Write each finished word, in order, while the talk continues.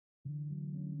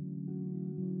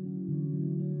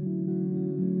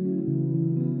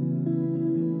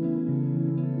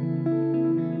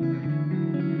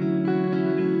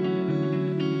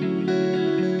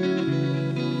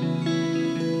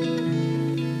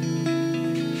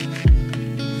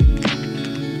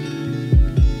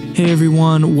Hey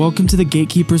everyone, welcome to the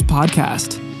Gatekeepers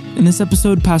podcast. In this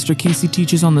episode, Pastor Casey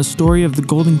teaches on the story of the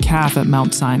golden calf at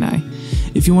Mount Sinai.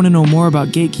 If you want to know more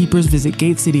about Gatekeepers, visit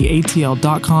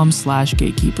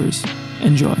gatecityatl.com/gatekeepers.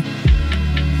 Enjoy.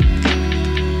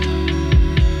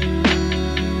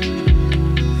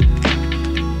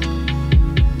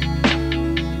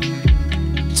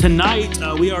 Tonight,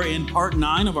 we are in part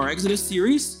 9 of our Exodus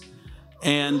series.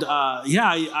 And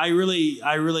I really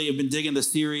have been digging the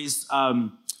series.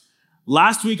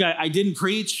 Last week, I didn't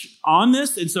preach on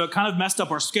this, and so it kind of messed up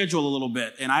our schedule a little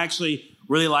bit. And I actually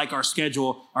really like our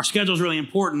schedule. Our schedule is really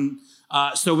important,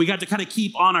 so we got to kind of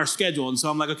keep on our schedule. And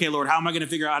so I'm like, okay, Lord, how am I going to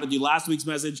figure out how to do last week's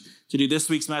message, to do this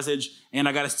week's message? And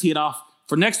I got to tee it off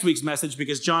for next week's message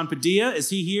because John Padilla, is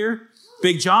he here?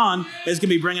 Big John is going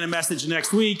to be bringing a message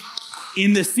next week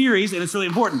in this series, and it's really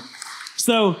important.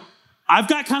 So I've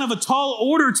got kind of a tall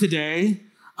order today.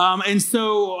 And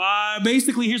so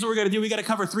basically, here's what we're going to do. We got to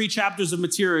cover 3 chapters of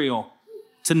material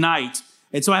tonight.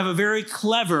 And so I have a very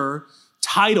clever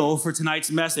title for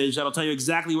tonight's message that'll tell you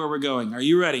exactly where we're going. Are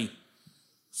you ready?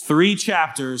 3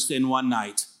 chapters in one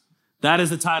night. That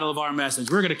is the title of our message.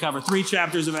 We're going to cover 3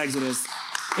 chapters of Exodus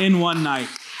in one night.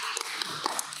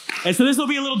 And so this will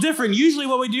be a little different. Usually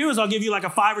what we do is I'll give you like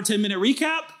a 5 or 10 minute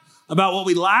recap about what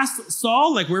we last saw,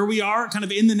 like where we are kind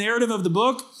of in the narrative of the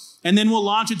book. And then we'll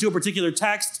launch into a particular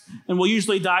text, and we'll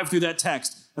usually dive through that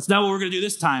text. That's not what we're going to do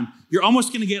this time. You're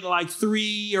almost going to get like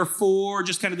 3 or 4,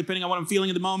 just kind of depending on what I'm feeling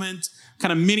at the moment,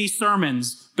 kind of mini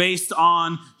sermons based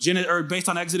on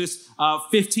Exodus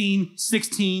 15,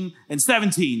 16, and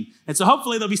 17. And so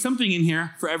hopefully there'll be something in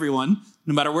here for everyone,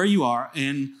 no matter where you are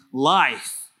in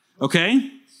life. Okay?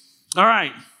 All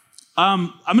right.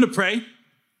 I'm going to pray,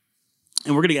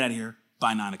 and we're going to get out of here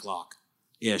by 9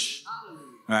 o'clock-ish.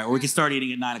 All right, or we can start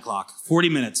eating at 9 o'clock. 40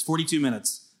 minutes, 42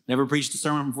 minutes. Never preached a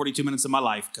sermon from 42 minutes in my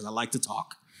life because I like to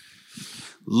talk.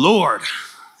 Lord,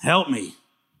 help me.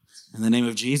 In the name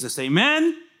of Jesus,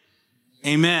 amen?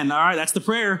 Amen. All right, that's the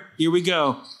prayer. Here we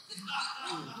go.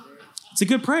 It's a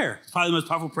good prayer. It's probably the most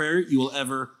powerful prayer you will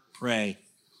ever pray.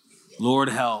 Lord,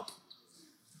 help.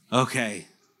 Okay.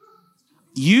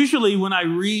 Usually when I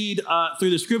read through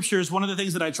the scriptures, one of the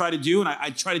things that I try to do, and I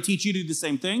try to teach you to do the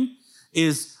same thing,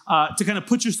 is to kind of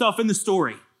put yourself in the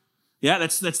story. Yeah,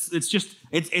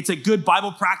 it's a good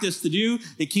Bible practice to do.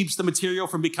 It keeps the material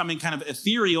from becoming kind of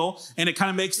ethereal, and it kind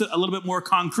of makes it a little bit more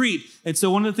concrete. And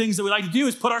so one of the things that we like to do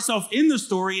is put ourselves in the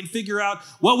story and figure out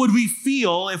what would we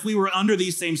feel if we were under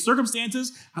these same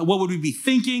circumstances? What would we be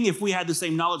thinking if we had the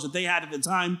same knowledge that they had at the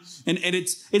time? And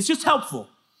it's just helpful.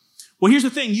 Well, here's the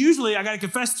thing. Usually, I got to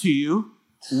confess to you,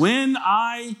 when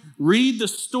I read the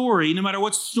story, no matter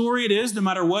what story it is, no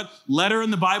matter what letter in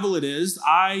the Bible it is,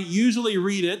 I usually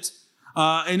read it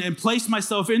and place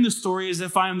myself in the story as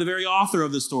if I am the very author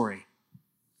of the story.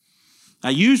 I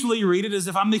usually read it as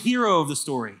if I'm the hero of the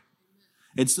story.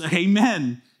 It's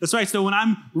amen. That's right. So when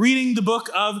I'm reading the book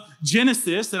of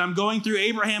Genesis and I'm going through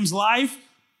Abraham's life,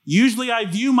 usually I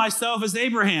view myself as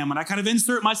Abraham, and I kind of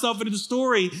insert myself into the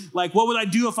story, like what would I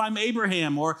do if I'm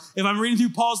Abraham? Or if I'm reading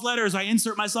through Paul's letters, I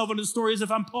insert myself into the story as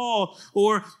if I'm Paul.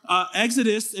 Or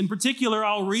Exodus in particular,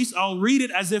 I'll read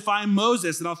it as if I'm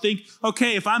Moses, and I'll think,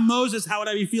 okay, if I'm Moses, how would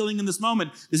I be feeling in this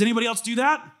moment? Does anybody else do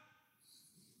that?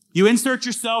 You insert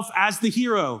yourself as the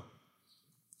hero.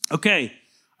 Okay,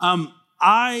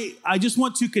 I just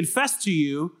want to confess to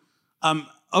you,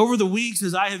 over the weeks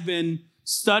as I have been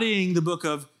studying the book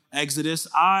of Exodus,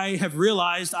 I have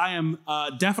realized I am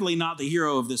definitely not the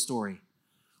hero of this story.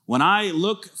 When I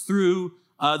look through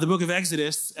the book of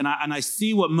Exodus and I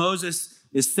see what Moses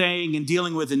is saying and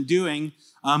dealing with and doing,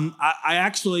 I'm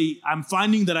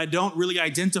finding that I don't really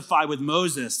identify with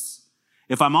Moses,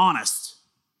 if I'm honest.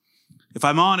 If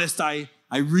I'm honest, I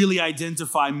really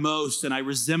identify most and I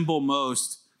resemble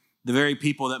most the very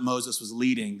people that Moses was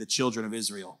leading, the children of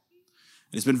Israel.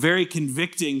 It's been very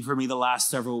convicting for me the last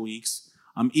several weeks.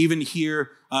 Even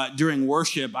here during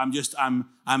worship, I'm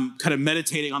kind of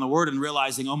meditating on the word and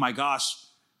realizing, oh my gosh,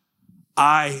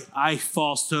 I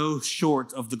fall so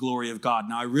short of the glory of God.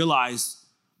 Now I realize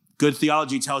good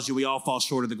theology tells you we all fall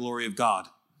short of the glory of God,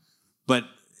 but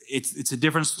it's a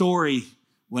different story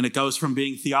when it goes from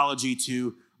being theology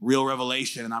to real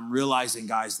revelation. And I'm realizing,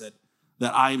 guys,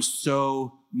 that I am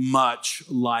so much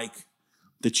like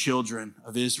the children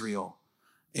of Israel.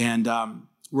 And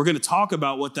we're going to talk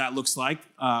about what that looks like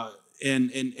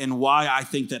and why I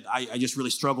think that I just really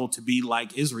struggle to be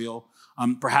like Israel.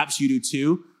 Perhaps you do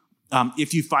too.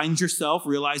 If you find yourself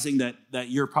realizing that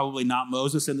you're probably not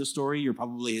Moses in the story, you're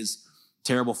probably his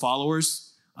terrible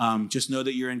followers, just know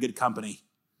that you're in good company.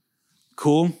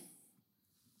 Cool?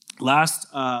 Last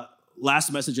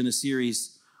message in the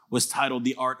series was titled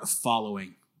The Art of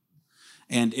Following.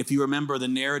 And if you remember, the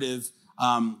narrative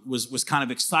was kind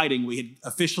of exciting. We had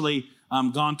officially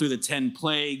gone through the 10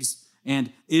 plagues,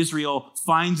 and Israel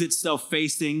finds itself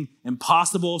facing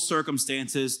impossible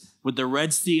circumstances with the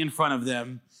Red Sea in front of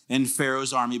them and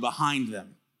Pharaoh's army behind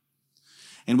them.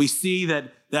 And we see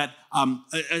that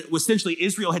essentially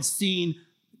Israel had seen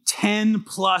 10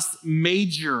 plus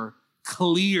major,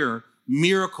 clear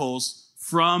miracles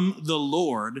from the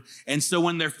Lord. And so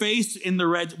when they're faced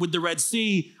with the Red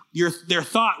Sea, their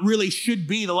thought really should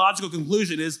be, the logical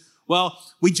conclusion is, well,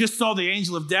 we just saw the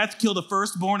angel of death kill the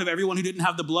firstborn of everyone who didn't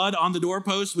have the blood on the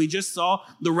doorpost. We just saw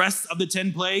the rest of the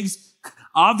 10 plagues.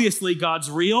 Obviously, God's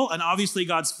real, and obviously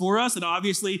God's for us, and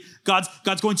obviously God's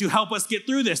going to help us get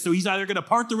through this. So he's either going to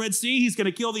part the Red Sea, he's going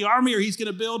to kill the army, or he's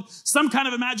going to build some kind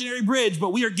of imaginary bridge,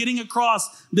 but we are getting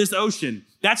across this ocean.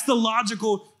 That's the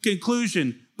logical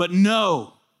conclusion. But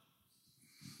no,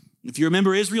 if you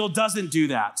remember, Israel doesn't do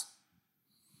that.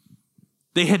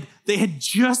 They had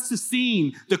just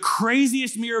seen the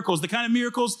craziest miracles, the kind of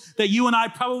miracles that you and I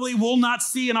probably will not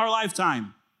see in our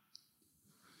lifetime.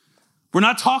 We're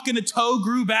not talking a toe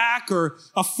grew back or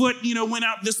a foot, went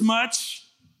out this much.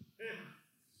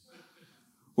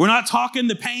 We're not talking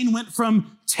the pain went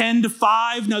from 10 to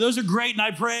 5. Now, those are great, and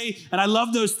I pray, and I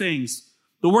love those things.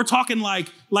 But we're talking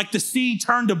like the sea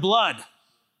turned to blood.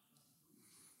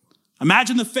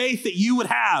 Imagine the faith that you would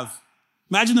have.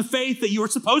 Imagine the faith that you were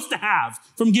supposed to have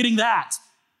from getting that.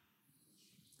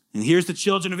 And here's the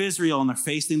children of Israel, and they're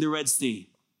facing the Red Sea.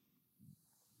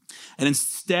 And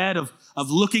instead of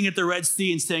looking at the Red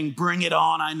Sea and saying, bring it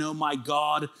on, I know my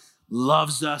God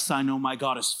loves us, I know my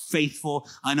God is faithful,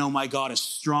 I know my God is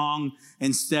strong.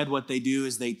 Instead, what they do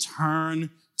is they turn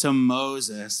to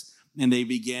Moses and they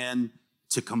begin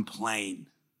to complain.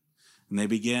 And they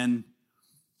begin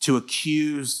to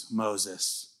accuse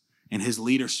Moses and his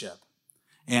leadership.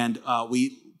 And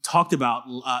we talked about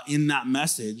in that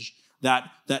message that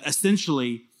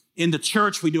essentially in the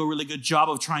church, we do a really good job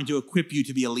of trying to equip you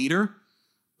to be a leader.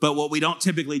 But what we don't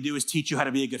typically do is teach you how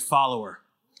to be a good follower.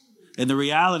 And the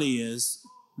reality is,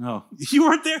 you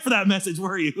weren't there for that message,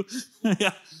 were you?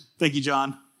 Yeah. Thank you,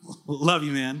 John. Love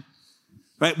you, man.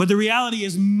 Right? But the reality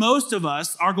is most of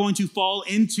us are going to fall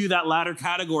into that latter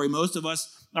category. Most of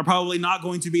us are probably not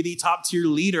going to be the top tier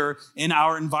leader in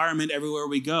our environment everywhere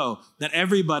we go. That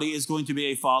everybody is going to be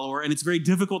a follower, and it's very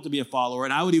difficult to be a follower.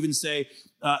 And I would even say,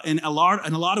 in a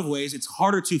lot of ways, it's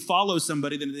harder to follow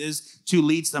somebody than it is to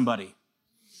lead somebody.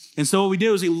 And so what we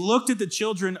did was we looked at the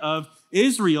children of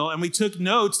Israel and we took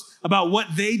notes about what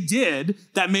they did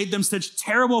that made them such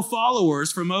terrible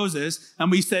followers for Moses. And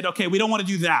we said, okay, we don't want to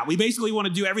do that. We basically want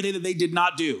to do everything that they did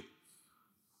not do.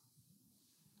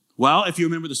 Well, if you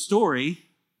remember the story,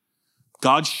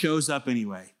 God shows up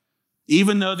anyway.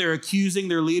 Even though they're accusing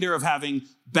their leader of having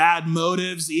bad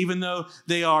motives, even though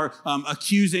they are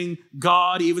accusing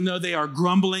God, even though they are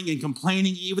grumbling and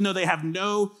complaining, even though they have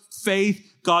no faith,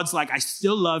 God's like, I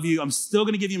still love you. I'm still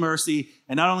going to give you mercy.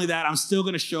 And not only that, I'm still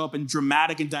going to show up in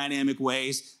dramatic and dynamic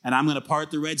ways, and I'm going to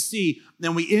part the Red Sea.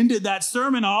 Then we ended that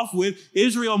sermon off with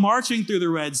Israel marching through the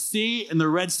Red Sea and the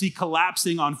Red Sea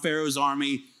collapsing on Pharaoh's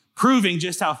army, proving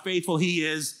just how faithful he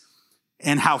is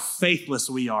and how faithless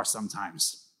we are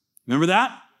sometimes. Remember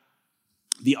that?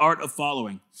 The art of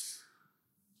following.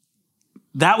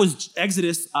 That was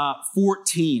Exodus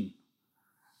 14.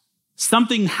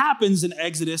 Something happens in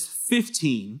Exodus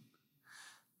 15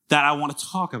 that I want to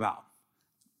talk about.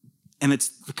 And it's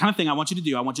the kind of thing I want you to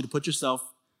do. I want you to put yourself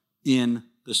in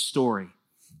the story.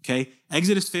 Okay?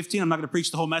 Exodus 15, I'm not going to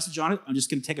preach the whole message on it. I'm just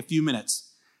going to take a few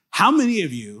minutes. How many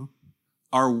of you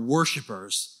are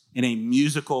worshipers in a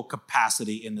musical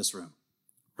capacity in this room?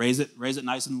 Raise it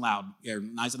nice and loud. Yeah,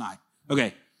 nice and high.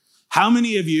 Okay. How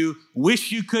many of you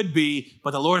wish you could be,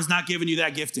 but the Lord has not given you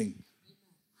that gifting?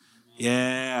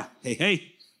 Yeah.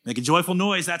 Hey, make a joyful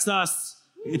noise. That's us.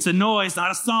 It's a noise,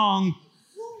 not a song.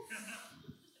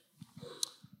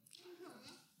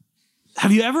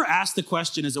 Have you ever asked the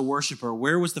question as a worshiper,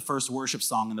 where was the first worship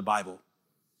song in the Bible?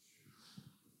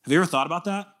 Have you ever thought about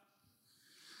that?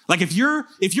 Like if you're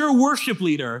a worship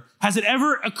leader, has it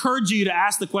ever occurred to you to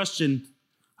ask the question,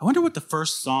 I wonder what the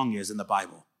first song is in the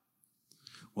Bible?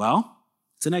 Well,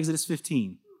 it's in Exodus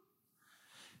 15.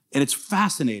 And it's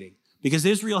fascinating because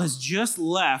Israel has just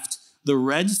left the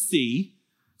Red Sea.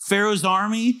 Pharaoh's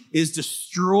army is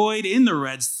destroyed in the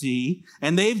Red Sea,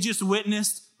 and they've just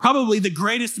witnessed probably the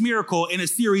greatest miracle in a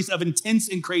series of intense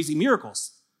and crazy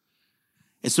miracles.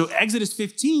 And so Exodus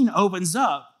 15 opens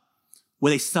up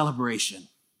with a celebration,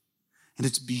 and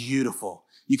it's beautiful.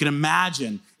 You can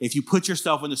imagine, if you put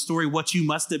yourself in the story, what you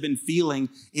must have been feeling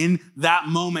in that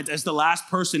moment as the last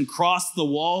person crossed the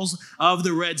walls of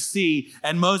the Red Sea.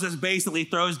 And Moses basically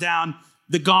throws down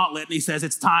the gauntlet and he says,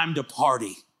 it's time to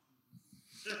party.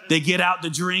 They get out the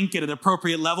drink at an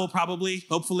appropriate level, probably,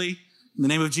 hopefully, in the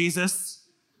name of Jesus.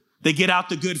 They get out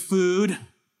the good food.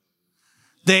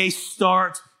 They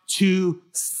start to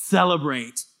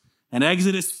celebrate. And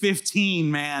Exodus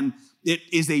 15, man, it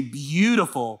is a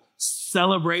beautiful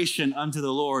celebration unto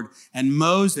the Lord. And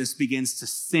Moses begins to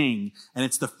sing. And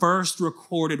it's the first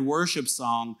recorded worship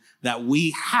song that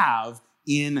we have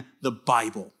in the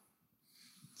Bible.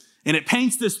 And it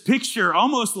paints this picture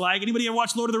almost like, anybody ever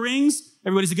watch Lord of the Rings?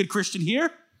 Everybody's a good Christian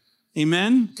here?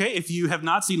 Amen. Okay, if you have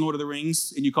not seen Lord of the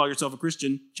Rings and you call yourself a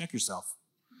Christian, check yourself.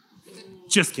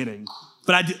 Just kidding.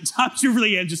 But I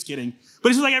really am just kidding. But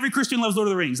it's just like every Christian loves Lord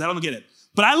of the Rings. I don't get it.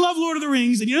 But I love Lord of the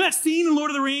Rings. And you know that scene in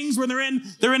Lord of the Rings where they're in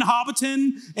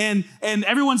Hobbiton and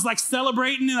everyone's like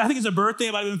celebrating. And I think it's a birthday.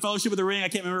 It might have been Fellowship with the Ring. I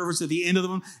can't remember if it's at the end of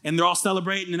them. And they're all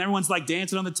celebrating and everyone's like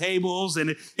dancing on the tables.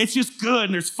 And it's just good.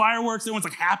 And there's fireworks. Everyone's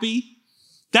like happy.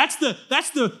 That's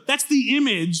the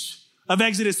image of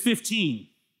Exodus 15.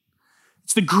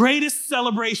 It's the greatest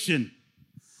celebration.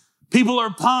 People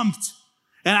are pumped.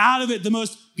 And out of it, the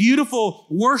most beautiful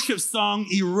worship song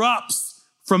erupts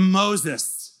from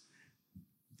Moses.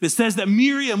 It says that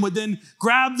Miriam would then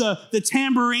grab the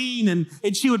tambourine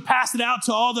and she would pass it out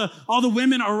to all the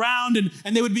women around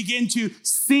and they would begin to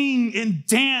sing and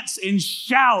dance and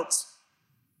shout.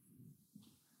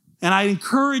 And I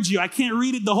encourage you, I can't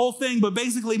read it the whole thing, but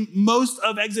basically most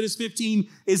of Exodus 15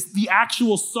 is the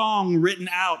actual song written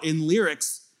out in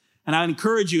lyrics. And I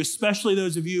encourage you, especially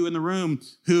those of you in the room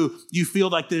who you feel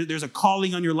like there's a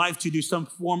calling on your life to do some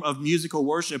form of musical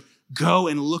worship, go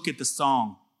and look at the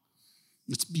song.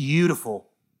 It's beautiful.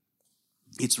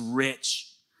 It's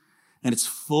rich. And it's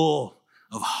full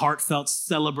of heartfelt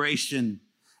celebration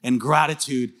and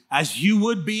gratitude as you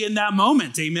would be in that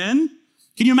moment. Amen?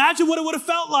 Can you imagine what it would have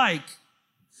felt like?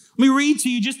 Let me read to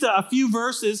you just a few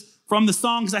verses from the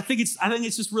song because I think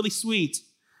it's just really sweet.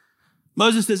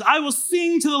 Moses says, I will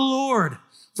sing to the Lord,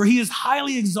 for he is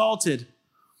highly exalted.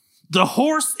 The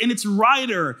horse and its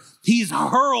rider, he's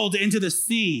hurled into the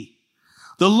sea.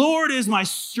 The Lord is my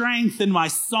strength and my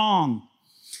song,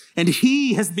 and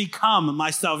he has become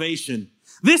my salvation.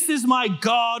 This is my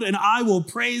God, and I will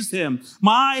praise him.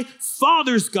 My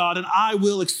father's God, and I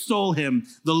will extol him.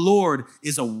 The Lord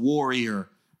is a warrior,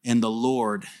 and the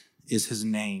Lord is his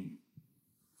name.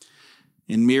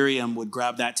 And Miriam would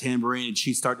grab that tambourine and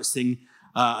she'd start to sing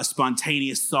a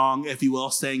spontaneous song, if you will,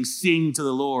 saying, sing to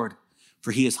the Lord,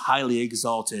 for he is highly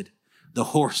exalted. The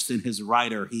horse and his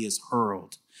rider, he is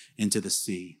hurled into the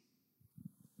sea.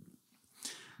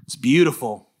 It's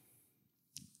beautiful.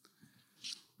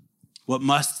 What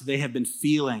must they have been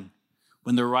feeling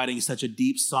when they're writing such a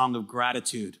deep song of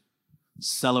gratitude,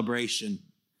 celebration,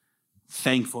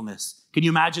 thankfulness? Can you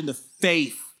imagine the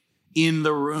faith in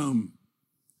the room?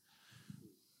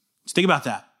 Just think about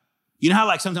that. You know how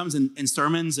like sometimes in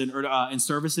sermons or in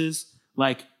services,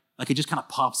 like it just kind of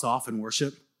pops off in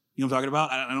worship? You know what I'm talking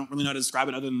about? I don't really know how to describe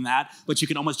it other than that, but you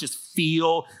can almost just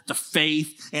feel the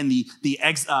faith and the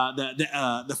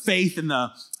faith and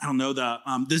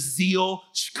the zeal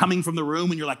coming from the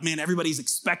room, and you're like, man, everybody's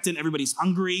expectant, everybody's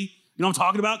hungry. You know what I'm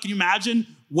talking about? Can you imagine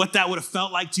what that would have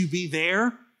felt like to be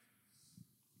there?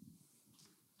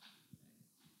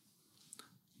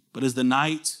 But as the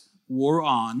night wore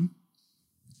on,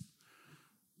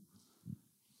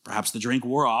 perhaps the drink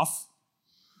wore off,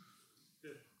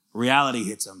 reality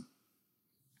hits them.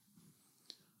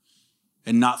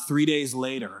 And not 3 days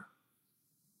later,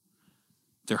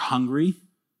 they're hungry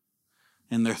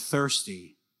and they're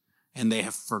thirsty and they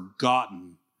have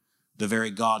forgotten the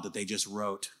very God that they just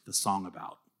wrote the song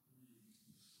about.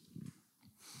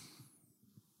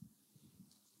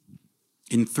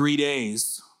 In 3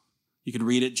 days, you can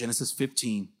read it, Exodus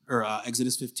 15.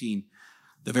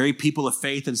 The very people of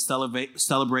faith and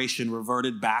celebration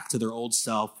reverted back to their old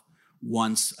self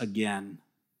once again.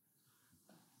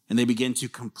 And they begin to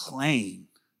complain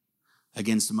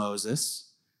against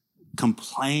Moses,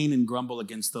 complain and grumble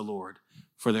against the Lord,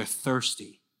 for they're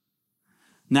thirsty.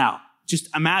 Now,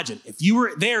 just imagine if you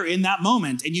were there in that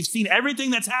moment and you've seen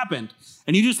everything that's happened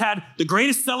and you just had the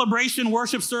greatest celebration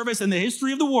worship service in the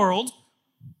history of the world.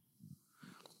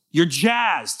 You're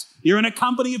jazzed. You're in a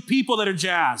company of people that are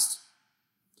jazzed.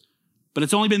 But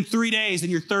it's only been 3 days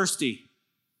and you're thirsty.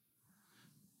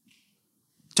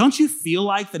 Don't you feel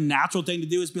like the natural thing to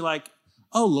do is be like,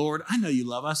 oh, Lord, I know you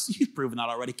love us. You've proven that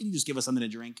already. Can you just give us something to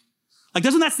drink? Like,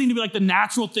 doesn't that seem to be like the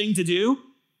natural thing to do?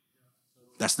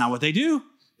 That's not what they do.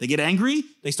 They get angry.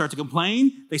 They start to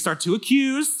complain. They start to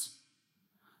accuse.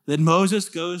 Then Moses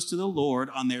goes to the Lord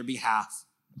on their behalf.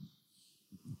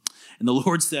 And the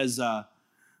Lord says,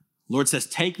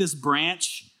 take this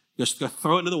branch, just go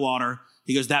throw it into the water.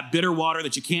 He goes, that bitter water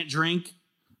that you can't drink,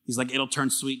 he's like, it'll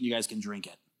turn sweet and you guys can drink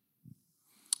it.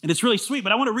 And it's really sweet,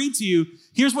 but I want to read to you,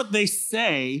 here's what they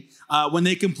say when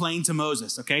they complain to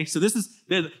Moses, okay? So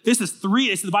the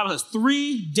Bible says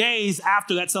 3 days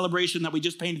after that celebration that we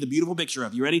just painted the beautiful picture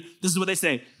of. You ready? This is what they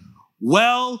say.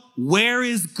 Well, where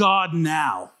is God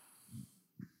now?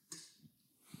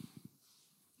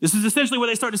 This is essentially what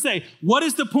they start to say. What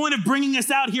is the point of bringing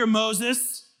us out here,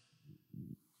 Moses?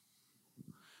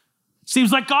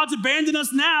 Seems like God's abandoned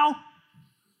us now.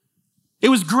 It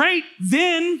was great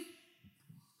then,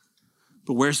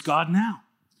 but where's God now?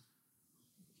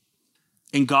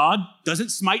 And God doesn't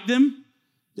smite them,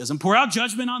 doesn't pour out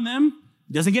judgment on them,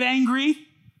 doesn't get angry.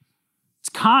 It's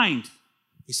kind.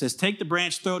 He says, take the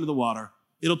branch, throw it into the water.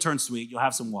 It'll turn sweet. You'll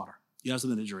have some water. You'll have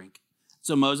something to drink.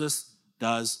 So Moses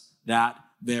does that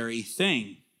very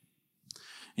thing.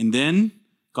 And then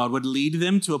God would lead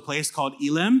them to a place called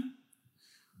Elim,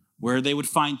 where they would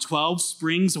find 12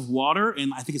 springs of water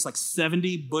and I think it's like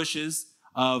 70 bushes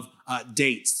of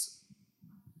dates.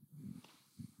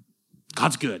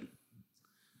 God's good.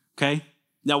 Okay?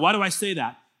 Now, why do I say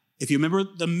that? If you remember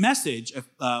the message,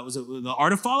 was it the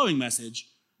Art of Following message,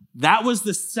 that was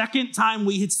the second time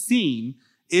we had seen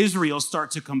Israel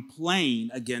start to complain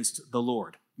against the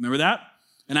Lord. Remember that?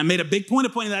 And I made a big point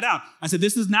of pointing that out. I said,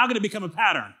 this is now going to become a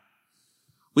pattern.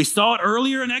 We saw it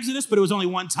earlier in Exodus, but it was only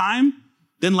one time.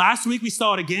 Then last week we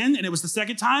saw it again, and it was the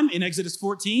second time in Exodus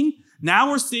 14.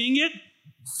 Now we're seeing it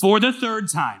for the third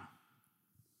time.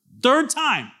 Third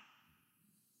time.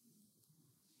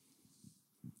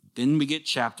 Then we get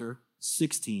chapter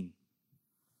 16.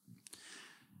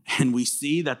 And we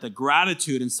see that the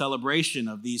gratitude and celebration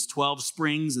of these 12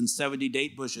 springs and 70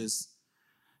 date bushes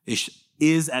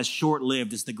is as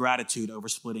short-lived as the gratitude over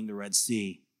splitting the Red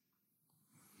Sea.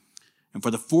 And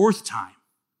for the fourth time,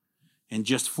 in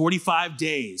just 45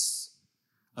 days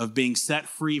of being set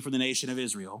free from the nation of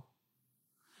Israel,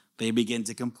 they begin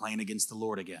to complain against the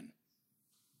Lord again.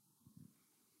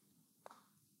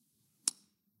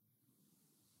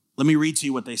 Let me read to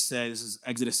you what they say. This is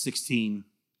Exodus 16,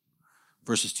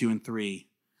 verses 2 and 3.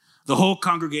 The whole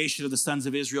congregation of the sons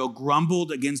of Israel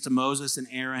grumbled against Moses and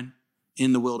Aaron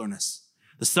in the wilderness.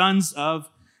 The sons of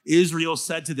Israel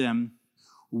said to them,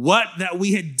 "What that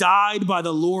we had died by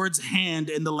the Lord's hand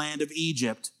in the land of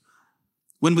Egypt,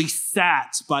 when we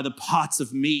sat by the pots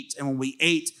of meat and when we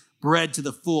ate bread to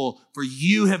the full, for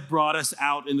you have brought us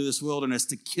out into this wilderness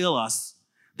to kill us,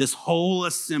 this whole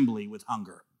assembly, with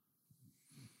hunger."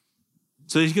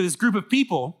 So you get this group of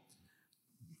people,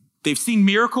 they've seen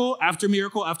miracle after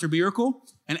miracle after miracle,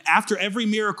 and after every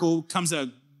miracle comes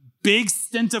a big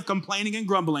stint of complaining and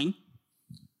grumbling.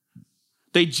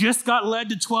 They just got led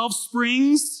to 12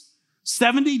 springs,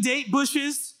 70 date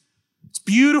bushes. It's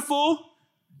beautiful.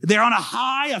 They're on a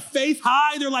high, a faith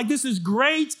high. They're like, this is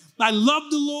great. I love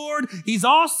the Lord. He's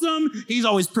awesome. He's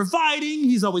always providing.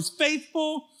 He's always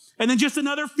faithful. And then just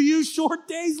another few short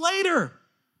days later,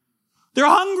 they're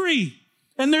hungry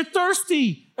and they're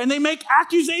thirsty and they make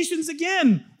accusations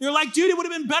again. They're like, dude, it would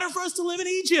have been better for us to live in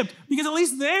Egypt because at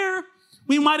least there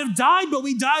we might have died, but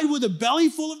we died with a belly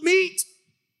full of meat.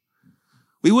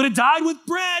 We would have died with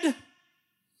bread.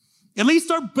 At least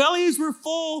our bellies were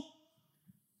full.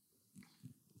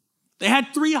 They had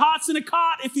 3 hots in a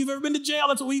cot. If you've ever been to jail,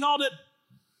 that's what we called it.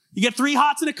 You get 3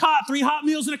 hots in a cot, 3 hot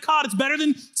meals in a cot. It's better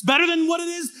than what it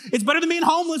is. It's better than being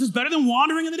homeless. It's better than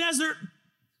wandering in the desert.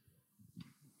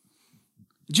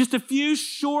 Just a few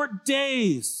short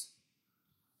days,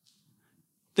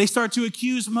 they start to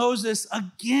accuse Moses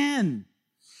again.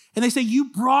 And they say,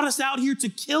 you brought us out here to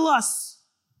kill us.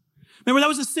 Remember, that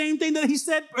was the same thing that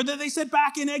they said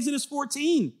back in Exodus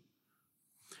 14.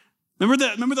 Remember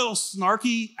the little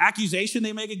snarky accusation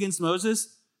they make against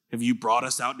Moses? Have you brought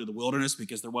us out into the wilderness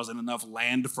because there wasn't enough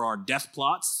land for our death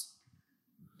plots?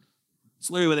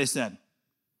 That's literally what they said.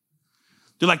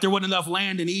 They're like, there wasn't enough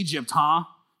land in Egypt, huh?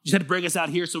 You just had to bring us out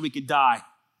here so we could die.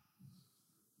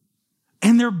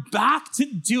 And they're back to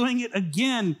doing it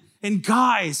again. And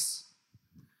guys,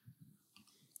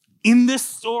 in this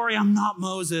story, I'm not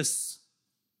Moses.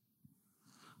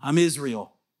 I'm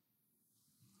Israel.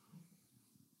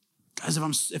 Guys,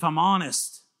 if I'm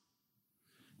honest,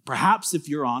 perhaps if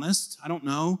you're honest, I don't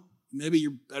know, maybe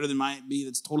you're better than me,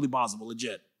 that's totally possible,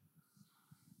 legit.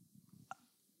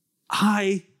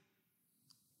 I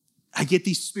get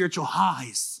these spiritual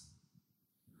highs.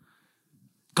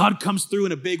 God comes through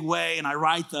in a big way, and I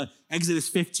write the Exodus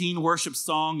 15 worship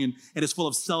song, and it is full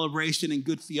of celebration and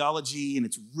good theology, and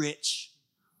it's rich.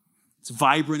 It's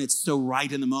vibrant. It's so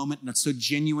right in the moment, and it's so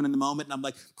genuine in the moment. And I'm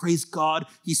like, praise God.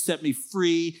 He set me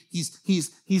free.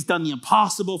 He's done the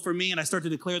impossible for me. And I start to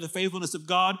declare the faithfulness of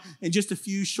God. And just a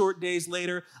few short days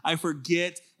later, I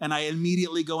forget, and I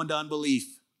immediately go into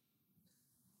unbelief.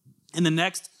 And the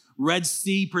next Red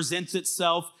Sea presents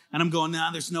itself, and I'm going, nah,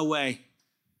 there's no way.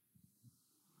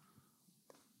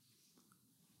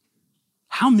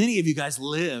 How many of you guys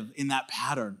live in that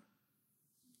pattern?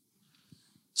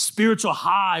 Spiritual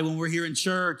high when we're here in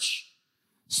church.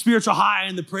 Spiritual high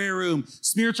in the prayer room.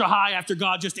 Spiritual high after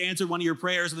God just answered one of your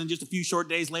prayers, and then just a few short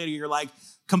days later, you're like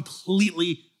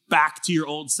completely back to your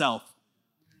old self.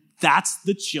 That's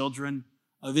the children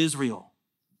of Israel.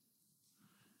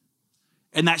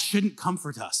 And that shouldn't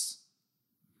comfort us.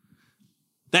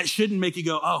 That shouldn't make you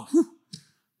go, oh, whew,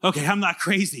 okay, I'm not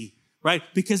crazy, right?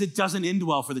 Because it doesn't end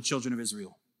well for the children of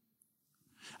Israel.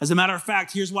 As a matter of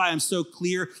fact, here's why I'm so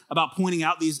clear about pointing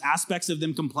out these aspects of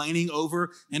them complaining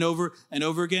over and over and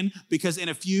over again. Because in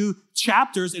a few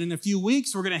chapters and in a few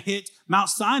weeks, we're going to hit Mount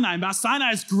Sinai. Mount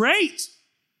Sinai is great.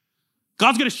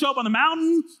 God's going to show up on the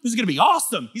mountain. This is going to be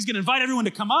awesome. He's going to invite everyone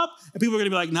to come up. And people are going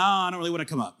to be like, nah, I don't really want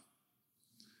to come up.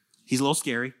 He's a little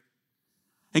scary.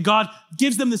 And God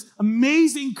gives them this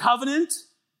amazing covenant.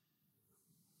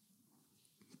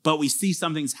 But we see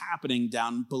something's happening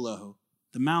down below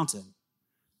the mountain.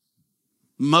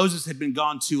 Moses had been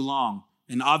gone too long,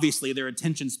 and obviously their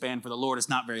attention span for the Lord is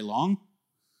not very long.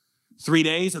 3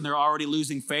 days, and they're already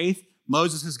losing faith.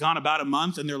 Moses has gone about a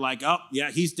month, and they're like, oh,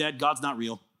 yeah, he's dead. God's not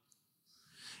real.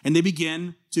 And they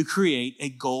begin to create a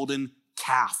golden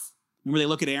calf. Remember, they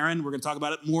look at Aaron. We're going to talk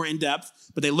about it more in depth,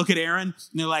 but they look at Aaron,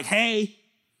 and they're like, hey,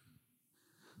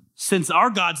 since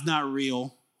our God's not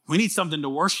real, we need something to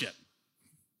worship.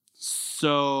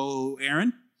 So,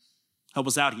 Aaron, help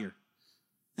us out here.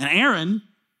 And Aaron,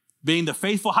 being the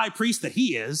faithful high priest that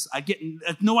he is, I get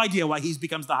no idea why he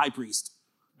becomes the high priest,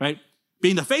 right?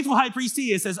 Being the faithful high priest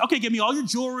he is, says, okay, give me all your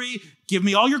jewelry, give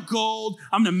me all your gold.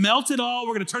 I'm going to melt it all.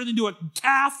 We're going to turn it into a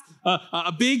calf,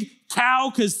 a big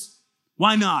cow, because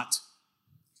why not?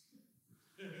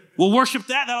 We'll worship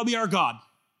that. That'll be our God.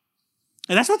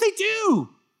 And that's what they do.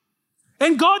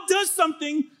 And God does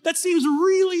something that seems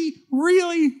really,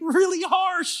 really, really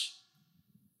harsh.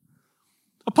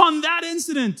 Upon that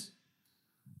incident,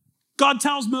 God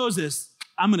tells Moses,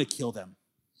 I'm going to kill them.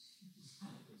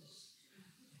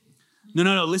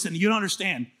 No, listen, you don't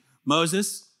understand.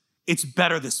 Moses, it's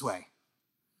better this way.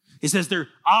 He says they're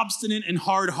obstinate and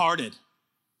hard-hearted.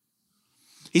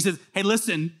 He says, hey,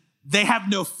 listen, they have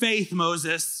no faith,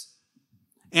 Moses.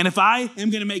 And if I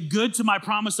am going to make good to my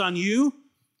promise on you,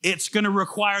 it's going to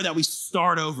require that we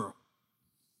start over.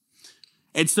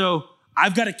 And so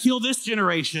I've got to kill this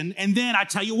generation. And then I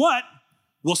tell you what,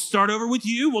 we'll start over with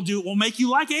you. We'll make you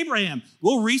like Abraham.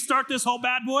 We'll restart this whole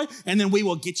bad boy, and then we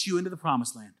will get you into the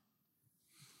promised land.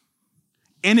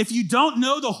 And if you don't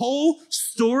know the whole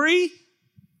story,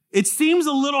 it seems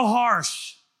a little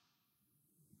harsh.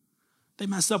 They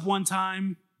mess up one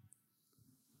time.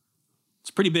 It's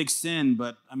a pretty big sin,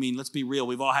 but I mean, let's be real.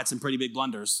 We've all had some pretty big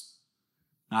blunders.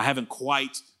 Now, I haven't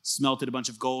quite smelted a bunch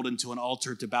of gold into an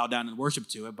altar to bow down and worship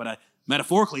to it, but I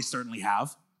metaphorically certainly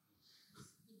have.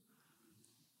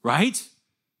 Right?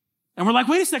 And we're like,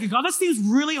 wait a second, God, that seems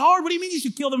really hard. What do you mean you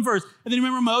should kill them first? And then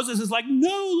remember Moses is like,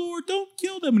 no, Lord, don't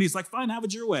kill them. And he's like, fine, have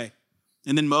it your way.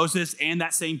 And then Moses and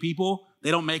that same people,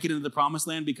 they don't make it into the promised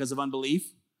land because of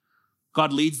unbelief.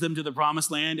 God leads them to the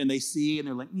promised land, and they see, and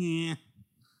they're like, the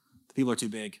people are too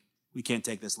big. We can't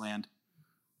take this land.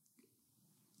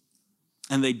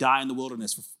 And they die in the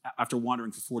wilderness after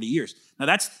wandering for 40 years. Now,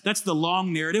 that's the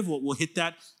long narrative. We'll hit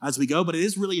that as we go, but it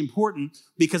is really important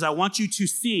because I want you to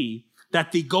see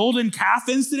that the golden calf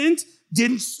incident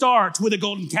didn't start with a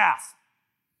golden calf.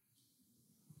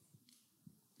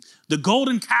 The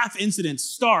golden calf incident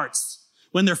starts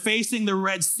when they're facing the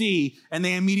Red Sea and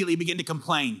they immediately begin to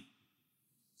complain.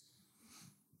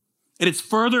 And it's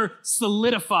further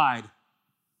solidified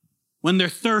when they're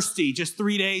thirsty just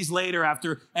 3 days later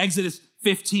after Exodus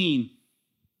 15.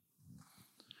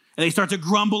 And they start to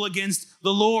grumble against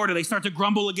the Lord, and they start to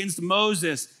grumble against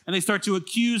Moses, and they start to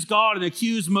accuse God and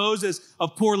accuse Moses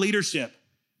of poor leadership.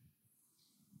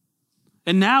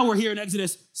 And now we're here in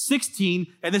Exodus 16,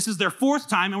 and this is their fourth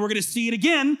time, and we're going to see it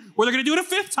again, where they're going to do it a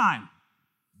fifth time.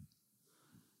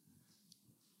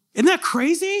 Isn't that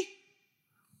crazy?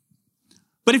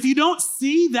 But if you don't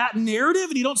see that narrative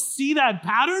and you don't see that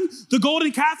pattern, the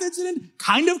golden calf incident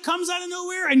kind of comes out of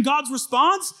nowhere, and God's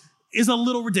response is a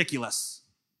little ridiculous.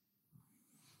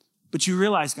 But you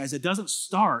realize, guys, it doesn't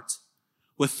start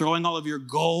with throwing all of your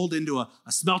gold into a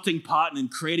smelting pot and then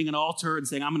creating an altar and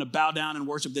saying, I'm going to bow down and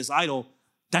worship this idol.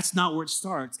 That's not where it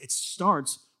starts. It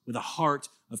starts with a heart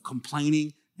of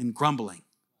complaining and grumbling.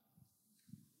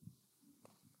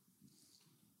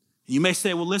 You may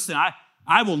say, well, listen,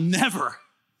 I will never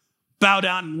bow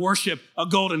down and worship a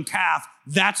golden calf.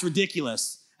 That's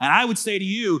ridiculous. And I would say to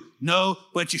you, no,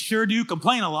 but you sure do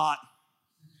complain a lot.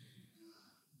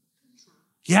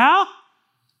 Yeah?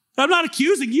 I'm not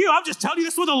accusing you. I'm just telling you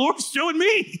this is what the Lord's showing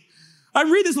me. I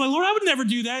read this, like, Lord, I would never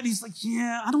do that. And he's like,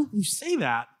 yeah, I don't you say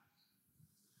that.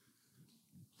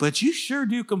 But you sure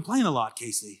do complain a lot,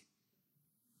 Casey.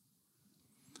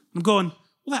 I'm going,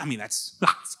 well, I mean, that's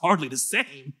hardly the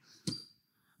same.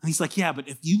 And he's like, yeah, but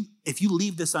if you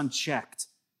leave this unchecked,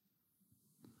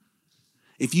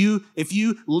 if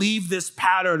you leave this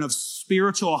pattern of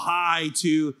spiritual high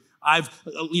to I've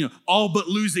all but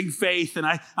losing faith and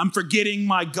I'm forgetting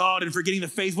my God and forgetting the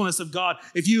faithfulness of God.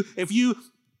 If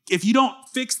you don't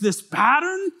fix this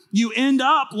pattern, you end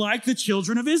up like the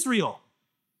children of Israel.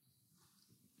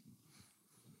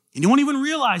 And you won't even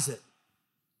realize it.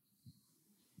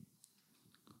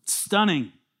 It's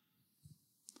stunning.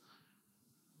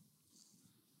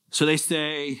 So they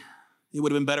say it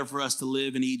would have been better for us to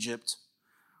live in Egypt,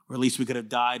 or at least we could have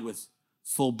died with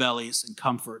full bellies and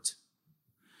comfort.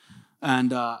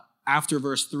 And after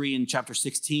verse 3 in chapter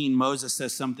 16, Moses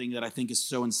says something that I think is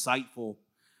so insightful,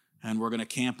 and we're going to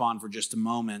camp on for just a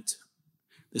moment.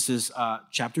 This is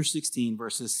chapter 16,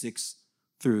 verses 6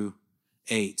 through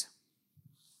 8.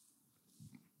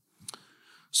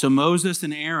 So Moses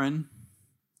and Aaron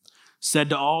said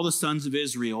to all the sons of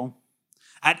Israel,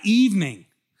 at evening,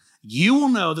 you will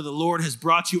know that the Lord has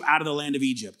brought you out of the land of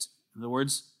Egypt. In other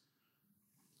words,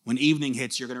 when evening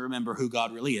hits, you're going to remember who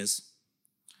God really is.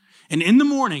 And in the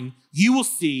morning, you will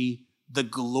see the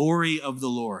glory of the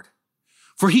Lord.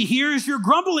 For he hears your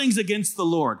grumblings against the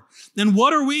Lord. Then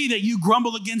what are we that you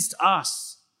grumble against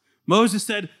us? Moses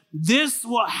said, this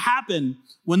will happen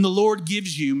when the Lord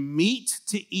gives you meat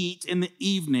to eat in the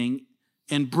evening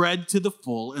and bread to the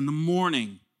full in the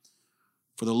morning.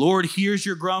 For the Lord hears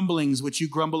your grumblings, which you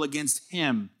grumble against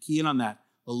him. Key in on that.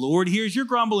 The Lord hears your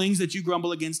grumblings that you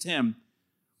grumble against him.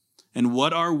 And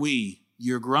what are we?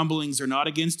 Your grumblings are not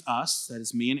against us, that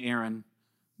is me and Aaron,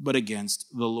 but against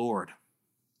the Lord.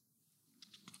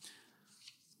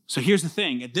 So here's the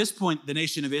thing. At this point, the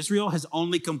nation of Israel has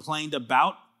only complained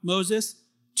about Moses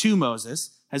to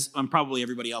Moses, and probably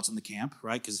everybody else in the camp,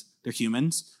 right? Because they're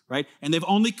humans, right? And they've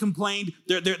only complained,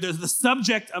 the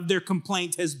subject of their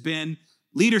complaint has been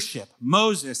leadership,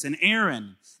 Moses and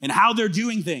Aaron, and how they're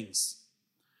doing things.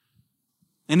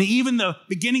 And even the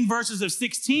beginning verses of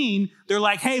 16, they're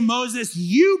like, hey, Moses,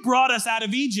 you brought us out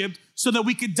of Egypt so that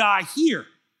we could die here.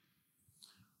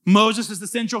 Moses is the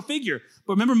central figure.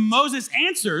 But remember, Moses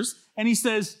answers and he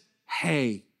says,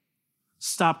 hey,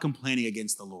 stop complaining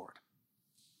against the Lord.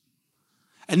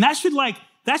 And that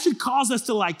should cause us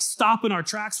to stop in our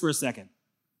tracks for a second.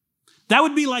 That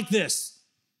would be like this.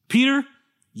 Peter,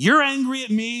 you're angry at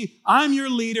me. I'm your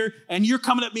leader. And you're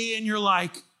coming at me and you're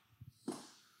like,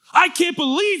 I can't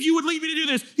believe you would leave me to do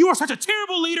this. You are such a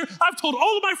terrible leader. I've told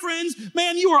all of my friends,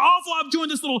 man, you are awful. I've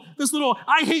joined this little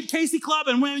I hate Casey club,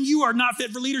 and when you are not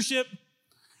fit for leadership.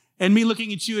 And me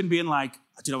looking at you and being like,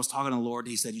 dude, I was talking to the Lord.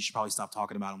 He said you should probably stop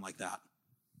talking about him like that.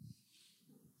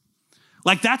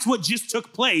 Like that's what just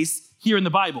took place here in the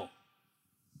Bible.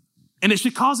 And it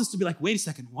should cause us to be like, wait a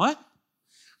second, what?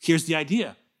 Here's the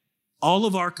idea. All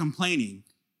of our complaining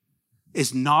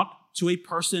is not to a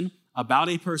person, about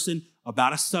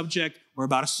a subject, or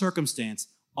about a circumstance.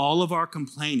 All of our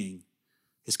complaining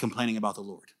is complaining about the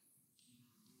Lord.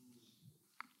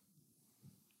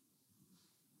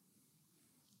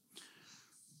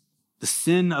 The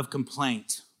sin of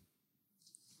complaint.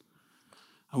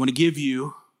 I want to give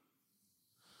you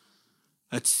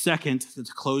a second to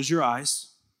close your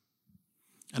eyes,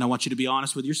 and I want you to be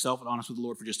honest with yourself and honest with the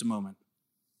Lord for just a moment.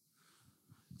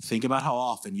 Think about how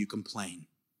often you complain.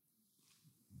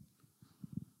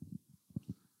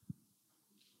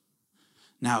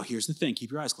 Now, here's the thing.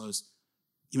 Keep your eyes closed.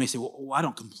 You may say, well, I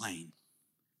don't complain.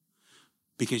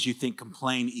 Because you think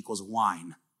complain equals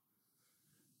whine.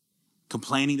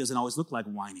 Complaining doesn't always look like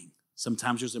whining.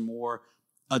 Sometimes there's a more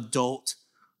adult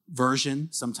version.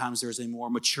 Sometimes there's a more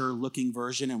mature-looking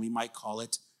version, and we might call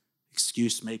it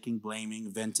excuse-making,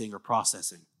 blaming, venting, or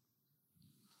processing.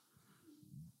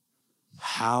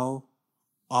 How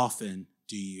often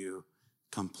do you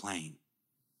complain?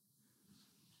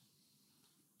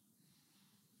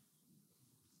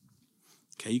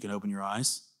 Okay, you can open your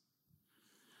eyes.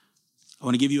 I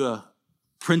want to give you a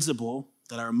principle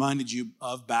that I reminded you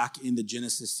of back in the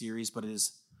Genesis series, but it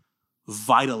is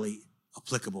vitally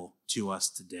applicable to us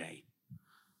today.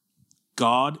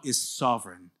 God is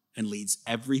sovereign and leads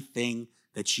everything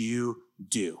that you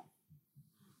do.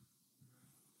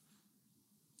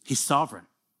 He's sovereign.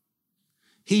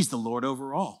 He's the Lord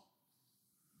over all.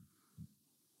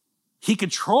 He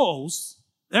controls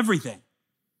everything.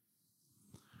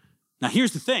 Now,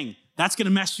 here's the thing. That's going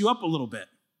to mess you up a little bit.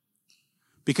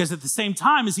 Because at the same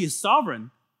time as he is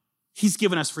sovereign, he's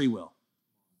given us free will.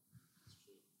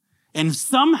 And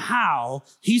somehow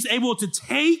he's able to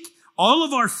take all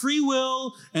of our free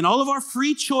will and all of our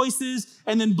free choices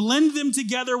and then blend them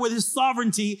together with his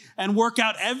sovereignty and work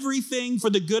out everything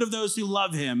for the good of those who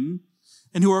love him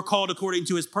and who are called according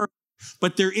to his purpose.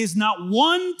 But there is not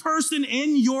one person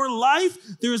in your life,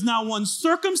 there is not one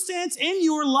circumstance in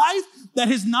your life that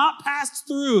has not passed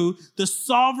through the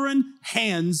sovereign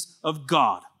hands of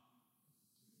God.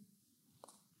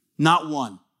 Not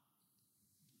one.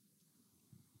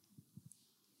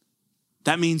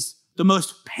 That means the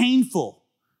most painful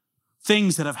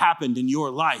things that have happened in your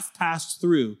life passed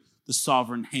through the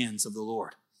sovereign hands of the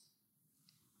Lord.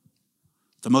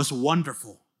 The most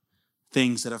wonderful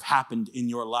things that have happened in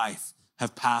your life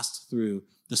have passed through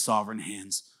the sovereign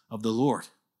hands of the Lord.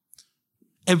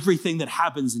 Everything that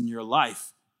happens in your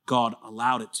life, God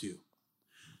allowed it to.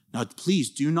 Now, please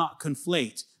do not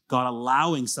conflate God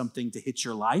allowing something to hit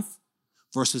your life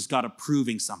versus God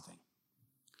approving something.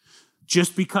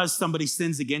 Just because somebody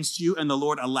sins against you and the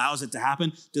Lord allows it to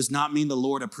happen does not mean the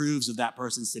Lord approves of that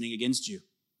person sinning against you.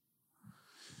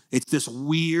 It's this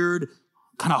weird,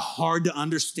 kind of hard to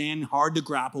understand, hard to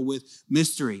grapple with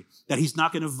mystery that he's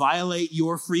not going to violate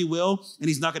your free will and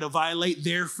he's not going to violate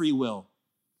their free will.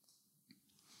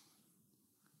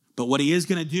 But what he is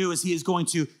going to do is he is going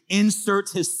to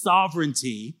insert his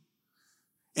sovereignty,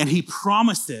 and he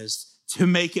promises to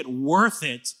make it worth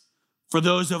it for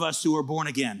those of us who are born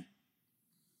again.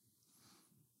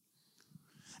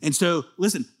 And so,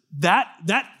 listen, that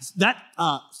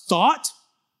thought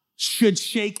should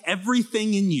shake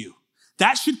everything in you.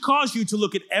 That should cause you to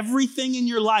look at everything in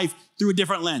your life through a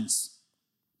different lens.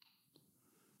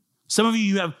 Some of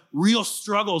you have real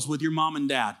struggles with your mom and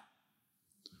dad.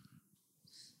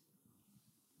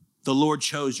 The Lord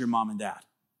chose your mom and dad.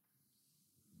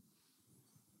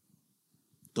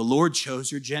 The Lord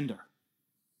chose your gender.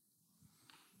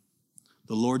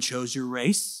 The Lord chose your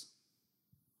race.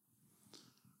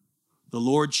 The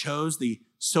Lord chose the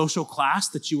social class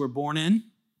that you were born in.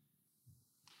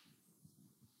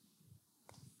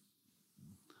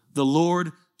 The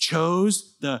Lord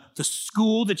chose the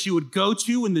school that you would go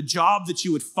to and the job that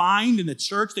you would find and the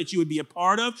church that you would be a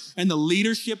part of and the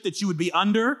leadership that you would be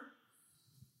under.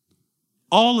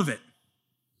 All of it.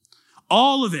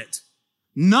 All of it.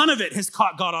 None of it has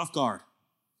caught God off guard.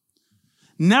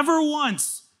 Never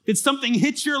once did something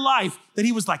hit your life that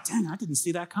he was like, dang, I didn't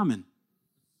see that coming.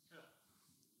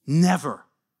 Never.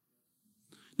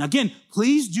 Now again,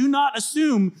 please do not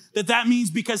assume that that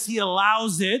means because he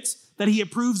allows it, that he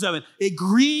approves of it. It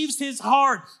grieves his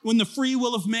heart when the free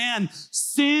will of man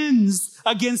sins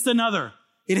against another.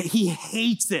 He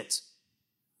hates it,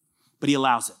 but he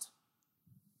allows it.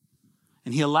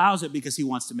 And he allows it because he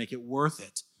wants to make it worth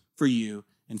it for you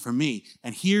and for me.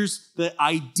 And here's the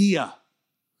idea.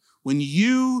 When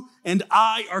you and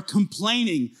I are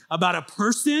complaining about a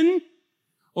person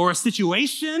or a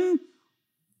situation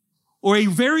or a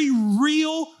very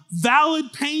real,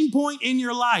 valid pain point in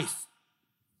your life,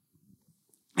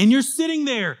 and you're sitting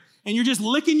there and you're just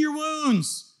licking your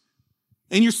wounds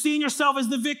and you're seeing yourself as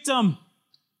the victim,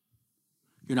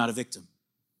 you're not a victim.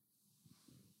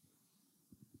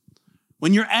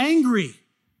 When you're angry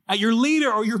at your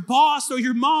leader or your boss or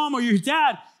your mom or your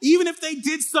dad, even if they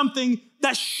did something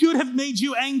that should have made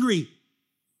you angry,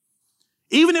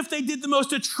 even if they did the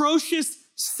most atrocious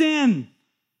sin,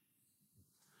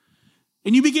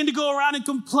 and you begin to go around and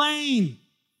complain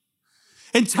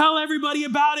and tell everybody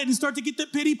about it and start to get the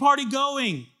pity party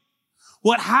going,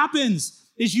 what happens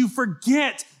is you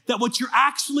forget that what you're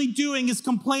actually doing is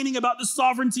complaining about the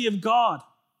sovereignty of God.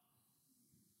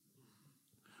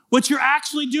 What you're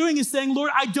actually doing is saying,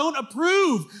 Lord, I don't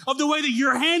approve of the way that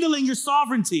you're handling your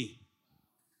sovereignty.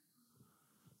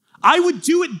 I would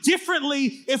do it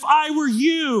differently if I were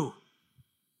you.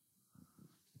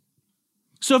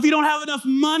 So if you don't have enough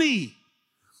money,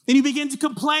 and you begin to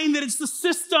complain that it's the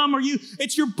system or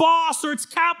it's your boss or it's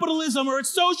capitalism or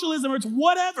it's socialism or it's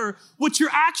whatever, what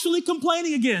you're actually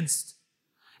complaining against.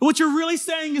 And what you're really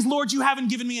saying is, Lord, you haven't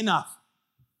given me enough.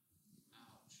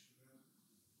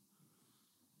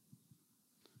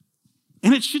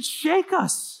 And it should shake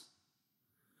us.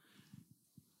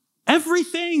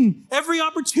 Everything, every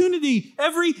opportunity,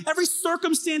 every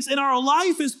circumstance in our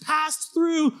life is passed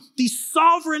through the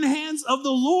sovereign hands of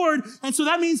the Lord. And so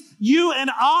that means you and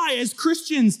I as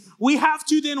Christians, we have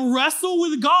to then wrestle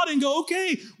with God and go,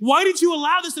 okay, why did you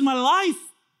allow this in my life?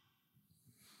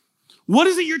 What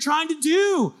is it you're trying to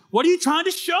do? What are you trying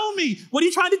to show me? What are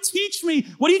you trying to teach me?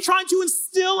 What are you trying to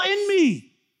instill in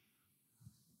me?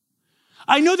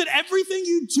 I know that everything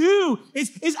you do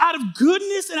is out of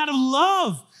goodness and out of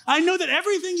love. I know that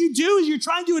everything you do is you're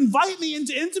trying to invite me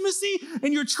into intimacy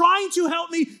and you're trying to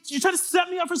help me. You're trying to set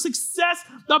me up for success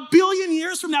 1 billion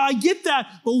years from now. I get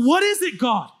that. But what is it,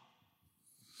 God?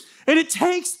 And it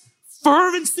takes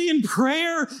fervency in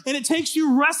prayer, and it takes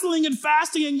you wrestling and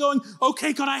fasting and going,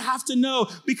 okay, God, I have to know,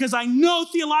 because I know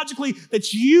theologically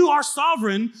that you are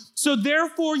sovereign. So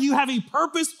therefore you have a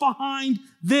purpose behind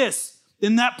this.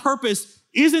 And that purpose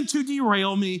isn't to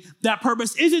derail me. That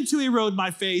purpose isn't to erode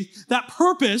my faith. That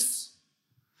purpose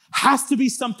has to be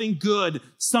something good,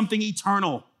 something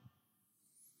eternal.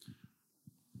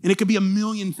 And it could be a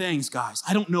million things, guys.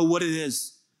 I don't know what it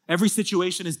is. Every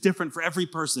situation is different for every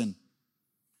person.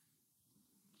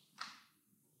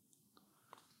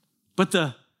 But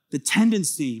the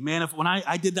tendency, man, when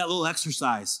I did that little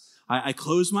exercise, I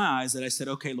closed my eyes and I said,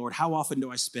 okay, Lord, how often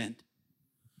do I spend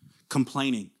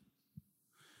complaining?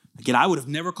 Again, I would have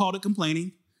never called it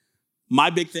complaining. My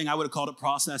big thing, I would have called it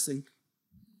processing.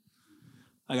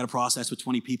 I got to process with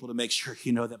 20 people to make sure,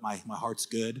 that my heart's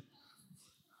good.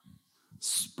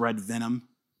 Spread venom.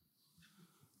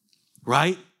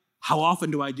 Right? How often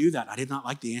do I do that? I did not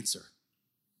like the answer.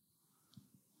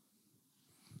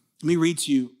 Let me read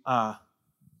to you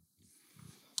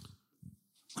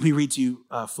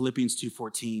Philippians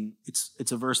 2:14.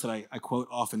 It's a verse that I quote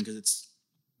often because it's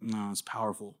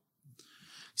powerful.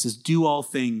 It says, do all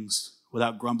things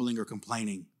without grumbling or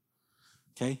complaining.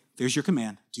 Okay, there's your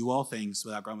command. Do all things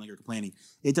without grumbling or complaining.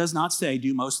 It does not say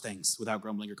do most things without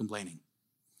grumbling or complaining.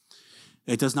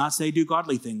 It does not say do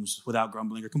godly things without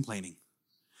grumbling or complaining.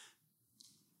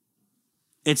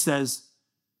 It says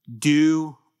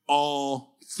do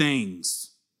all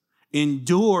things.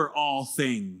 Endure all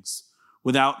things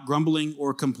without grumbling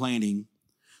or complaining,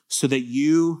 so that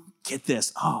you, get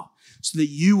this, so that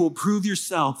you will prove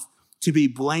yourself to be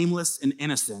blameless and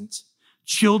innocent,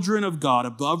 children of God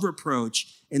above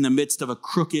reproach in the midst of a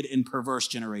crooked and perverse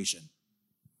generation.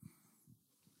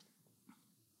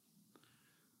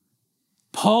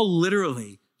 Paul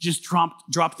literally just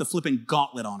dropped the flipping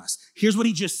gauntlet on us. Here's what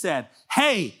he just said.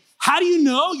 Hey, how do you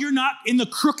know you're not in the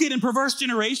crooked and perverse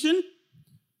generation?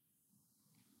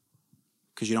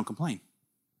 Because you don't complain.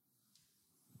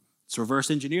 Let's reverse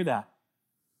engineer that.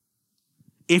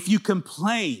 If you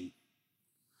complain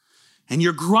and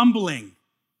you're grumbling,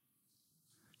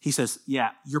 he says, yeah,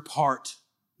 you're part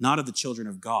not of the children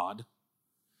of God.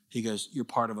 He goes, you're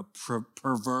part of a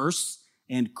perverse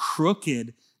and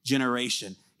crooked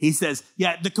generation. He says,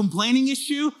 yeah, the complaining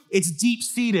issue, it's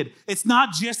deep-seated. It's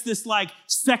not just this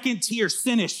second-tier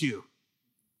sin issue.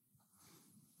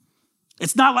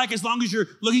 It's not like as long as you're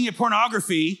looking at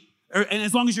pornography, and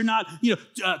as long as you're not,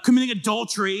 committing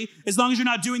adultery, as long as you're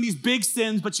not doing these big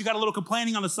sins, but you got a little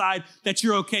complaining on the side, that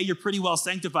you're okay, you're pretty well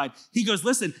sanctified. He goes,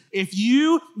 listen, if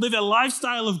you live a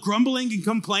lifestyle of grumbling and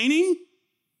complaining,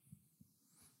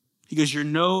 he goes, you're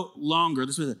no longer,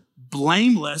 this was it,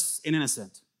 blameless and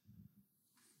innocent.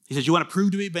 He says, you want to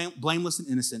prove to be blameless and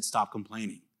innocent, stop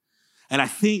complaining. And I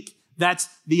think that's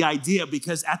the idea,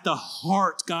 because at the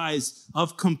heart, guys,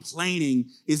 of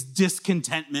complaining is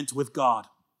discontentment with God.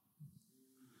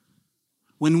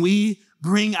 When we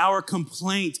bring our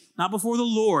complaint, not before the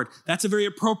Lord, that's a very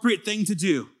appropriate thing to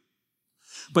do,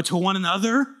 but to one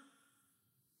another,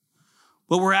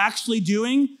 what we're actually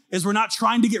doing is we're not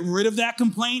trying to get rid of that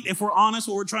complaint. If we're honest,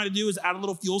 what we're trying to do is add a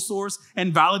little fuel source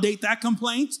and validate that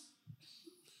complaint.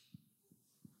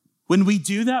 When we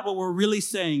do that, what we're really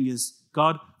saying is,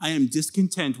 God, I am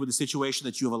discontent with the situation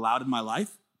that you have allowed in my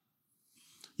life.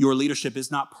 Your leadership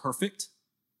is not perfect.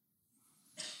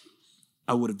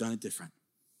 I would have done it different.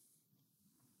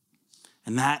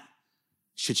 And that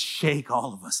should shake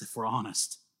all of us if we're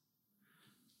honest.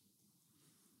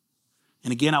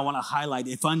 And again, I want to highlight,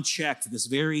 if unchecked, this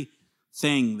very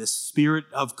thing, this spirit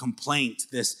of complaint,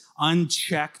 this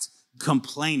unchecked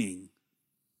complaining,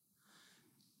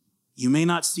 you may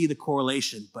not see the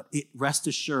correlation, but it, rest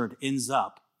assured, ends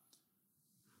up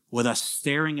with us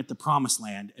staring at the promised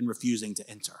land and refusing to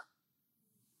enter.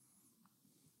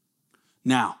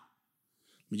 Now,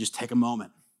 let me just take a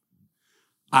moment.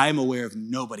 I am aware of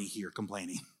nobody here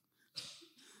complaining.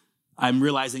 I'm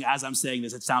realizing as I'm saying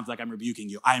this, it sounds like I'm rebuking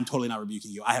you. I am totally not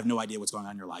rebuking you. I have no idea what's going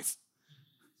on in your life.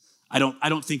 I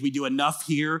don't think we do enough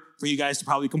here for you guys to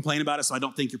probably complain about us, so I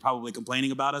don't think you're probably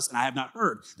complaining about us, and I have not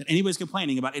heard that anybody's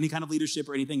complaining about any kind of leadership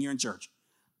or anything here in church.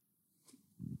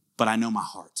 But I know my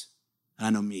heart, and I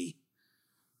know me,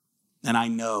 and I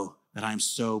know that I'm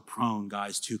so prone,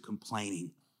 guys, to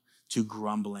complaining, to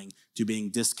grumbling, to being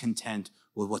discontent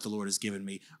with what the Lord has given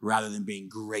me, rather than being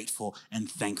grateful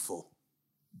and thankful.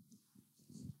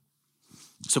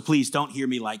 So please don't hear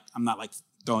me like, I'm not like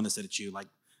throwing this at you, like,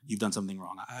 you've done something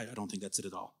wrong. I don't think that's it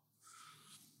at all.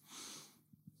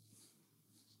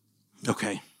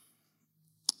 Okay.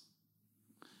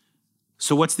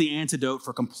 So what's the antidote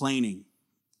for complaining?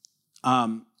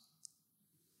 Pray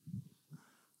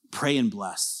and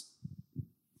bless.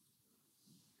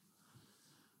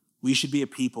 We should be a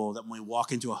people that when we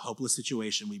walk into a hopeless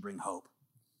situation, we bring hope.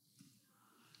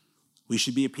 We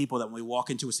should be a people that when we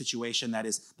walk into a situation that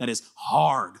is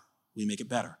hard, we make it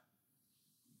better.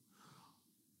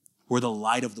 We're the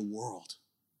light of the world.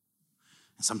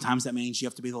 And sometimes that means you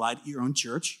have to be the light at your own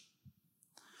church.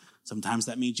 Sometimes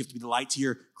that means you have to be the light to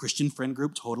your Christian friend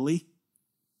group, totally.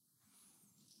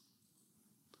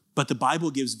 But the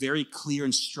Bible gives very clear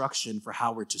instruction for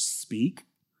how we're to speak.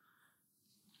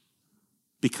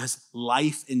 Because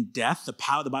life and death,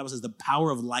 the Bible says the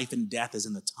power of life and death is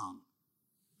in the tongue.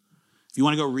 If you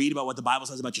want to go read about what the Bible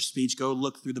says about your speech, go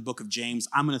look through the book of James.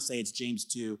 I'm going to say it's James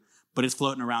 2. But it's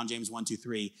floating around James 1, 2,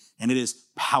 3, and it is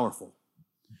powerful.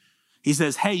 He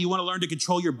says, hey, you want to learn to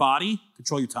control your body?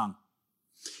 Control your tongue.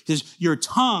 He says, your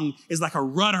tongue is like a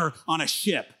rudder on a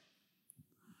ship.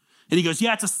 And he goes,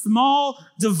 yeah, it's a small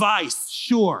device,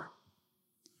 sure.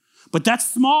 But that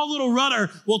small little rudder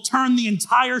will turn the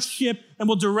entire ship and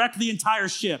will direct the entire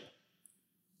ship.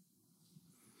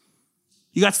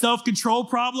 You got self-control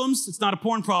problems? It's not a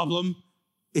porn problem.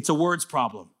 It's a words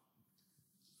problem.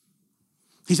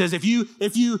 He says, if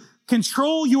you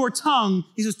control your tongue,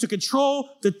 he says to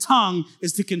control the tongue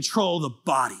is to control the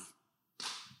body.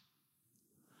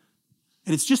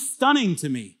 And it's just stunning to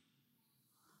me.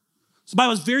 So the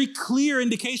Bible has very clear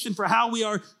indication for how we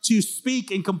are to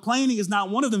speak, and complaining is not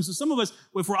one of them. So some of us,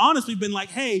 if we're honest, we've been like,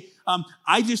 hey,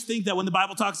 I just think that when the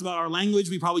Bible talks about our language,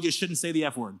 we probably just shouldn't say the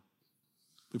F word.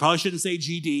 We probably shouldn't say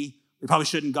GD. We probably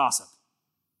shouldn't gossip.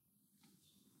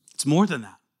 It's more than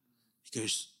that. He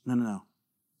goes, no.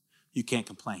 You can't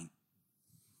complain.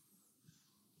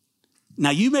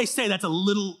 Now you may say that's a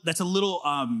little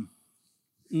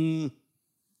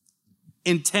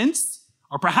intense,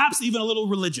 or perhaps even a little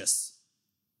religious.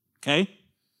 Okay?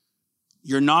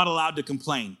 You're not allowed to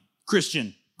complain.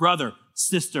 Christian, brother,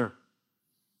 sister,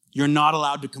 you're not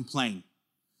allowed to complain.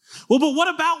 Well, but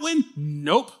what about when?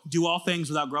 Nope. Do all things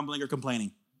without grumbling or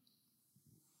complaining.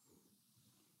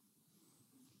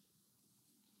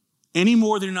 Any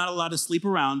more than you're not allowed to sleep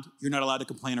around, you're not allowed to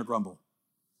complain or grumble.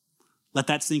 Let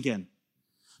that sink in.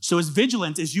 So as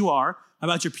vigilant as you are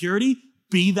about your purity,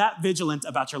 be that vigilant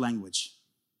about your language.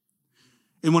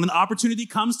 And when an opportunity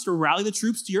comes to rally the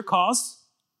troops to your cause,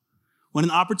 when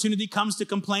an opportunity comes to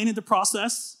complain and to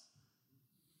process,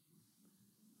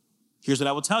 here's what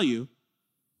I will tell you.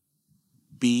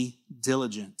 Be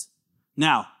diligent.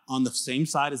 Now, on the same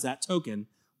side as that token,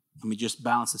 let me just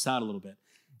balance this out a little bit.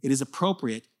 It is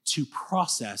appropriate to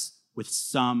process with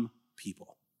some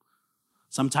people.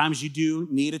 Sometimes you do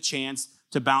need a chance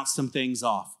to bounce some things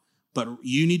off, but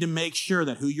you need to make sure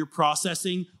that who you're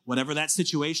processing, whatever that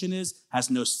situation is, has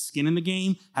no skin in the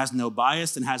game, has no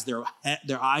bias, and has their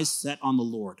eyes set on the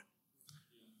Lord.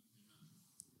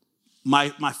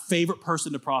 My favorite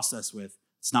person to process with,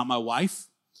 it's not my wife,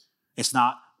 it's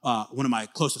not one of my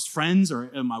closest friends or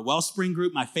in my Wellspring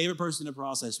group. My favorite person to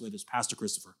process with is Pastor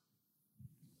Christopher,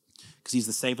 because he's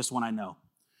the safest one I know.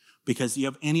 Because you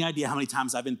have any idea how many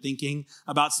times I've been thinking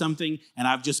about something and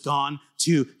I've just gone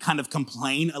to kind of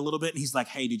complain a little bit, and he's like,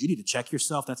 hey, dude, you need to check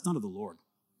yourself. That's not of the Lord.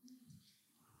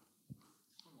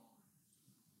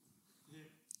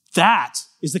 That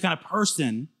is the kind of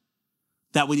person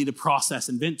that we need to process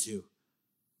and vent to.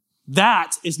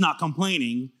 That is not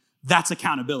complaining. That's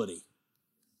accountability.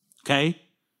 Okay?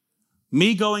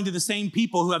 Me going to the same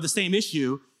people who have the same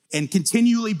issue and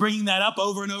continually bringing that up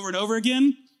over and over and over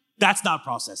again, that's not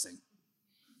processing.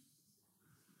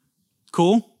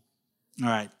 Cool? All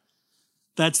right.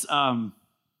 That's, well,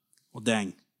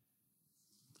 dang.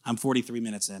 I'm 43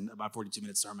 minutes in, about 42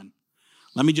 minute sermon.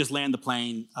 Let me just land the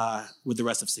plane with the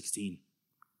rest of 16.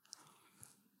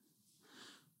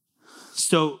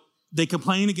 So they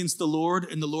complain against the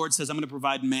Lord, and the Lord says, I'm going to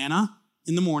provide manna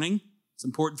in the morning. It's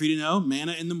important for you to know,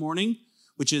 manna in the morning,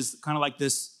 which is kind of like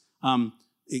this,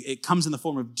 it comes in the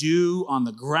form of dew on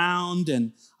the ground,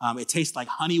 and it tastes like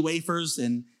honey wafers,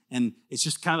 and and it's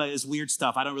just kind of like this weird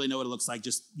stuff. I don't really know what it looks like.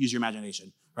 Just use your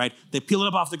imagination, right? They peel it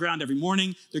up off the ground every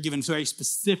morning. They're given very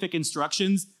specific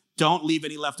instructions. Don't leave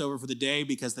any left over for the day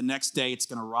because the next day it's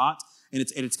going to rot. And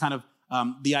it's kind of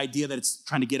the idea that it's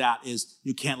trying to get at is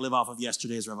you can't live off of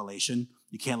yesterday's revelation.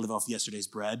 You can't live off yesterday's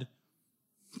bread.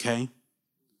 Okay?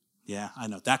 Yeah, I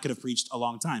know. That could have preached a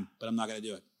long time, but I'm not going to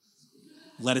do it.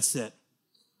 Let it sit.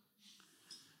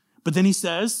 But then he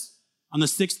says, on the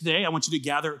sixth day, I want you to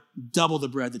gather double the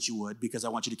bread that you would because I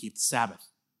want you to keep the Sabbath,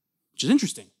 which is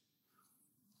interesting,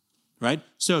 right?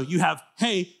 So you have,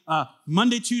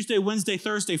 Monday, Tuesday, Wednesday,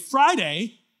 Thursday,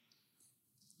 Friday,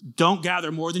 don't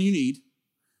gather more than you need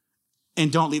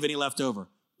and don't leave any left over.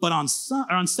 But on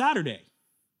Saturday,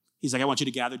 he's like, I want you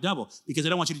to gather double because I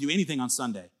don't want you to do anything on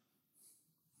Sunday.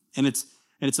 And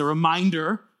it's a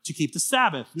reminder to keep the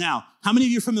Sabbath. Now, how many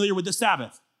of you are familiar with the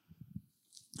Sabbath?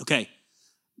 Okay,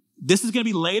 this is going to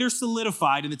be later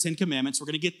solidified in the Ten Commandments. We're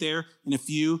going to get there in a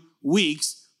few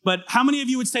weeks. But how many of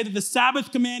you would say that the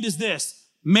Sabbath command is this?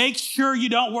 Make sure you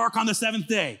don't work on the seventh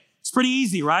day. It's pretty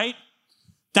easy, right?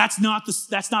 That's not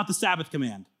the Sabbath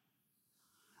command.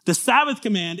 The Sabbath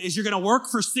command is you're going to work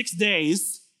for 6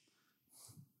 days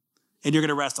and you're going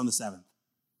to rest on the seventh.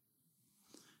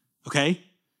 Okay?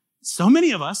 So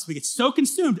many of us, we get so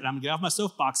consumed, and I'm going to get off my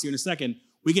soapbox here in a second.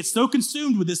 We get so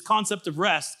consumed with this concept of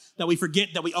rest that we forget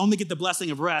that we only get the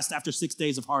blessing of rest after 6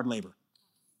 days of hard labor.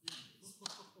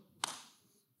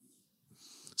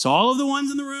 So all of the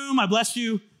ones in the room, I bless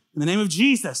you in the name of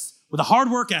Jesus with a hard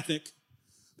work ethic,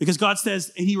 because God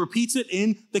says, and he repeats it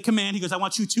in the command. He goes, I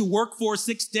want you to work for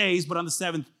 6 days, but on the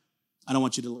seventh, I don't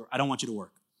want you to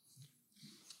work.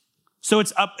 So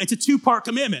it's a two-part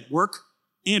commitment, work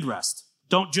and rest.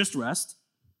 Don't just rest.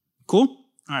 Cool?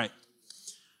 All right.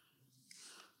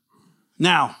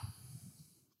 Now,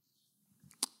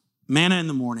 manna in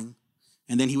the morning,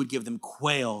 and then he would give them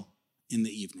quail in the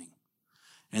evening.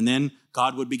 And then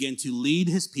God would begin to lead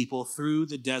his people through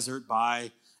the desert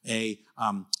by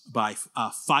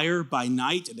fire by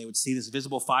night, and they would see this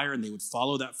visible fire, and they would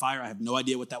follow that fire. I have no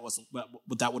idea what that would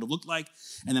have looked like.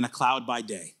 And then a cloud by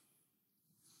day.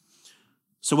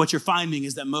 So what you're finding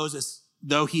is that Moses,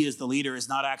 though he is the leader, is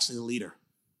not actually the leader.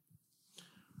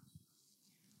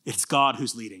 It's God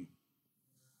who's leading.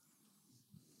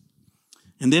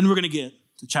 And then we're going to get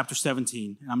to chapter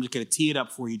 17. And I'm just going to tee it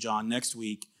up for you, John, next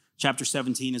week. Chapter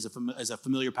 17 is a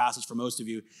familiar passage for most of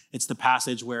you. It's the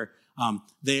passage where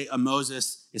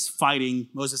Moses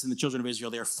and the children of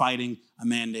Israel, they're fighting a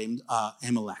man named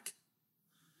Amalek.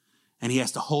 And he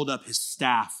has to hold up his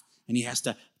staff, and he has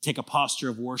to take a posture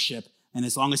of worship. And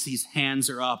as long as his hands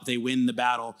are up, they win the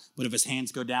battle. But if his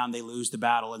hands go down, they lose the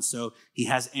battle. And so he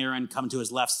has Aaron come to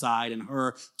his left side and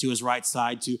Hur to his right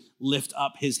side to lift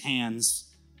up his hands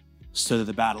so that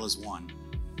the battle is won.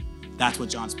 That's what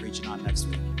John's preaching on next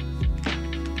week.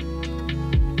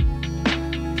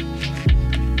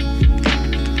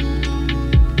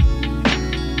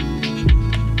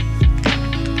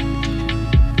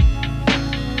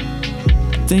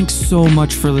 Thanks so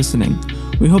much for listening.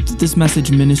 We hope that this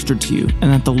message ministered to you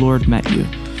and that the Lord met you.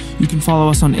 You can follow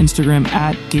us on Instagram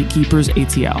at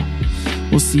GatekeepersATL.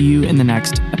 We'll see you in the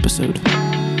next episode.